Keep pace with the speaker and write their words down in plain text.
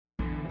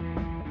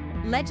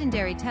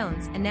Legendary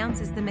Tones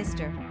announces the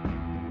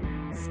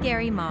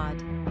Mr.Scary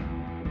Mod.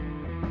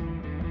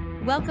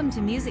 Welcome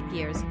to Music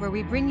Gears, where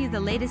we bring you the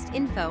latest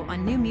info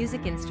on new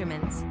music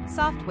instruments,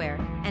 software,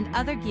 and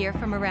other gear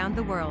from around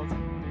the world.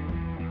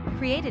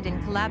 Created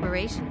in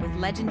collaboration with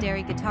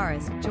legendary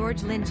guitarist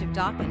George Lynch of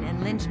Dokken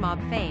and Lynch Mob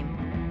fame,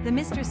 the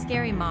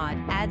Mr.Scary Mod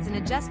adds an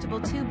adjustable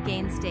tube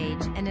gain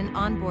stage and an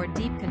onboard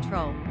deep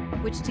control,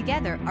 which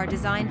together are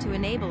designed to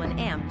enable an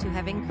amp to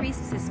have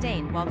increased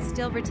sustain while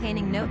still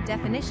retaining note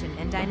definition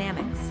and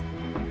dynamics.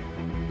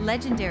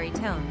 Legendary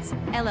Tones,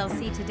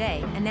 LLC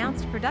today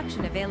announced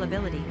production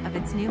availability of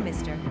its new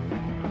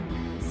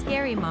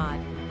Mr.Scary Mod,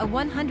 a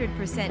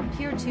 100%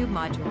 pure tube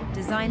module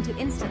designed to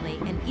instantly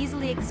and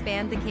easily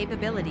expand the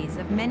capabilities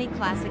of many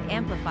classic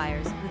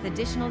amplifiers with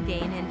additional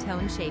gain and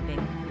tone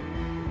shaping.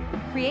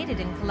 Created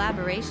in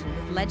collaboration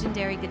with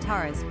legendary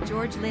guitarist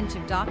George Lynch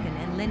of Dokken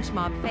and Lynch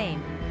Mob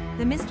fame,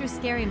 the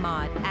Mr.Scary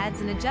Mod adds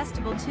an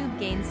adjustable tube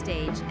gain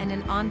stage and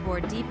an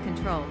onboard deep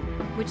control,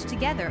 which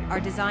together are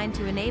designed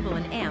to enable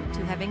an amp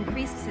to have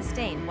increased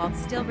sustain while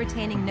still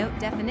retaining note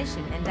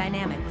definition and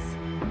dynamics.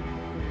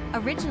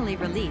 Originally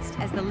released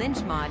as the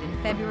Lynch Mod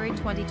in February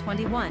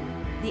 2021,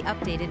 the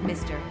updated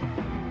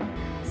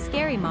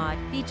Mr.Scary Mod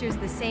features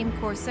the same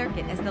core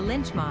circuit as the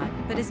Lynch Mod,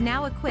 but is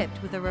now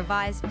equipped with a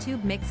revised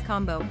tube mix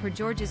combo per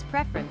George's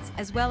preference,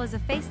 as well as a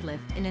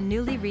facelift in a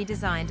newly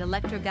redesigned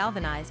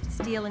electro-galvanized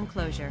steel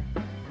enclosure.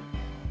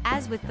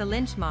 As with the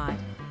Lynch Mod,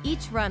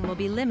 each run will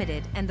be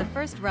limited, and the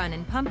first run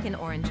in pumpkin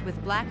orange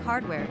with black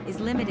hardware is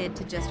limited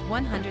to just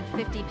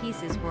 150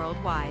 pieces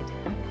worldwide.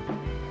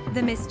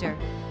 The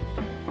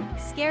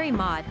Mr.Scary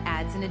Mod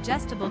adds an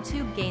adjustable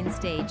tube gain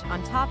stage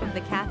on top of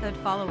the cathode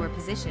follower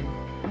position,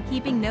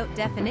 keeping note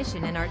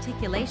definition and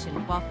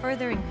articulation while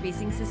further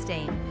increasing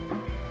sustain.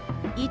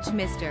 Each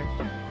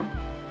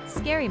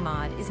Mr.Scary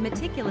Mod is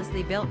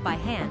meticulously built by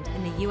hand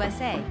in the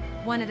USA,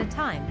 one at a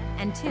time,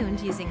 and tuned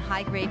using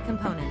high-grade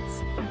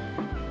components.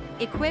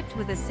 Equipped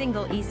with a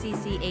single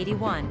ECC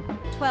 81,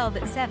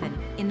 12/7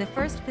 in the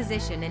first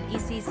position and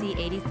ECC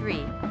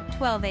 83,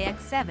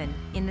 12AX7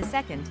 in the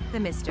second, the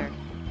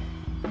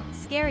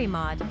Mr.Scary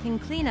Mod can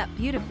clean up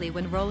beautifully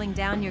when rolling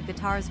down your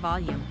guitar's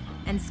volume,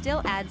 and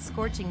still adds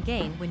scorching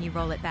gain when you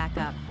roll it back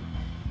up.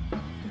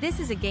 This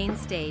is a gain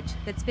stage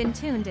that's been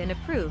tuned and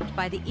approved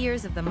by the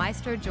ears of the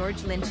maestro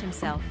George Lynch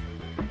himself.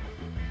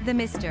 The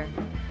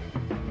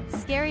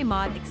Mr.Scary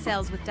Mod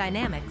excels with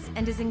dynamics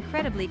and is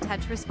incredibly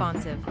touch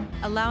responsive,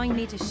 allowing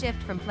me to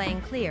shift from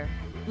playing clear,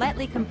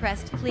 lightly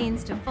compressed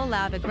cleans to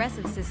full-out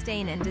aggressive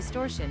sustain and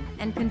distortion,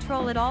 and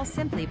control it all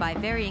simply by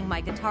varying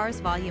my guitar's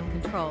volume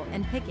control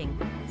and picking,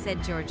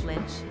 said George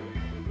Lynch.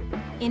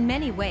 In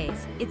many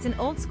ways, it's an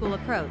old-school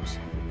approach,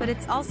 but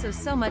it's also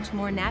so much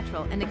more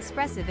natural and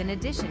expressive, in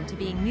addition to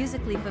being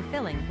musically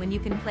fulfilling when you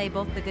can play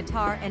both the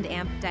guitar and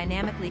amp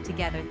dynamically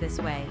together this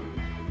way.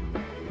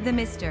 The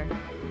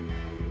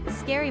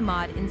Mr.Scary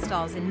Mod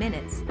installs in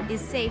minutes, is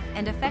safe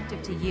and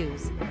effective to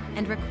use,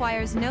 and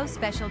requires no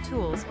special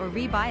tools or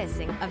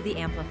rebiasing of the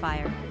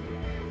amplifier.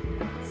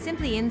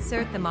 Simply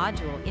insert the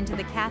module into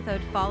the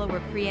cathode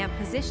follower preamp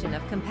position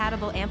of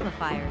compatible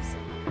amplifiers.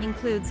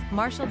 Includes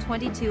Marshall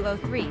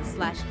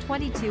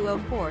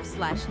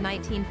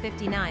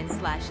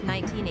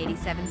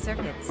 2203/2204/1959/1987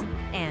 circuits,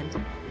 and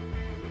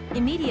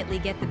immediately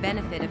get the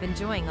benefit of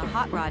enjoying a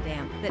hot rod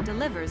amp that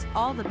delivers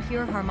all the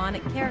pure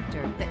harmonic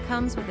character that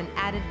comes with an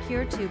added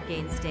pure tube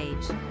gain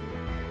stage.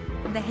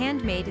 The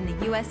handmade in the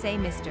USA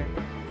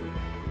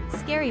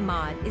Mr.Scary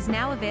Mod is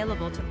now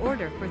available to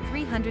order for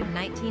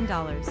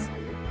 $319.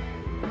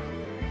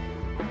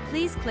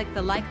 Please click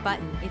the like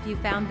button if you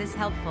found this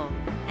helpful,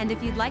 and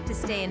if you'd like to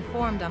stay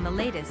informed on the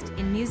latest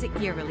in music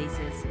gear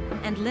releases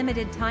and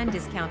limited time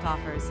discount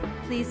offers,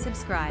 please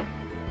subscribe.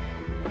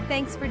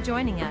 Thanks for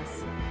joining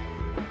us.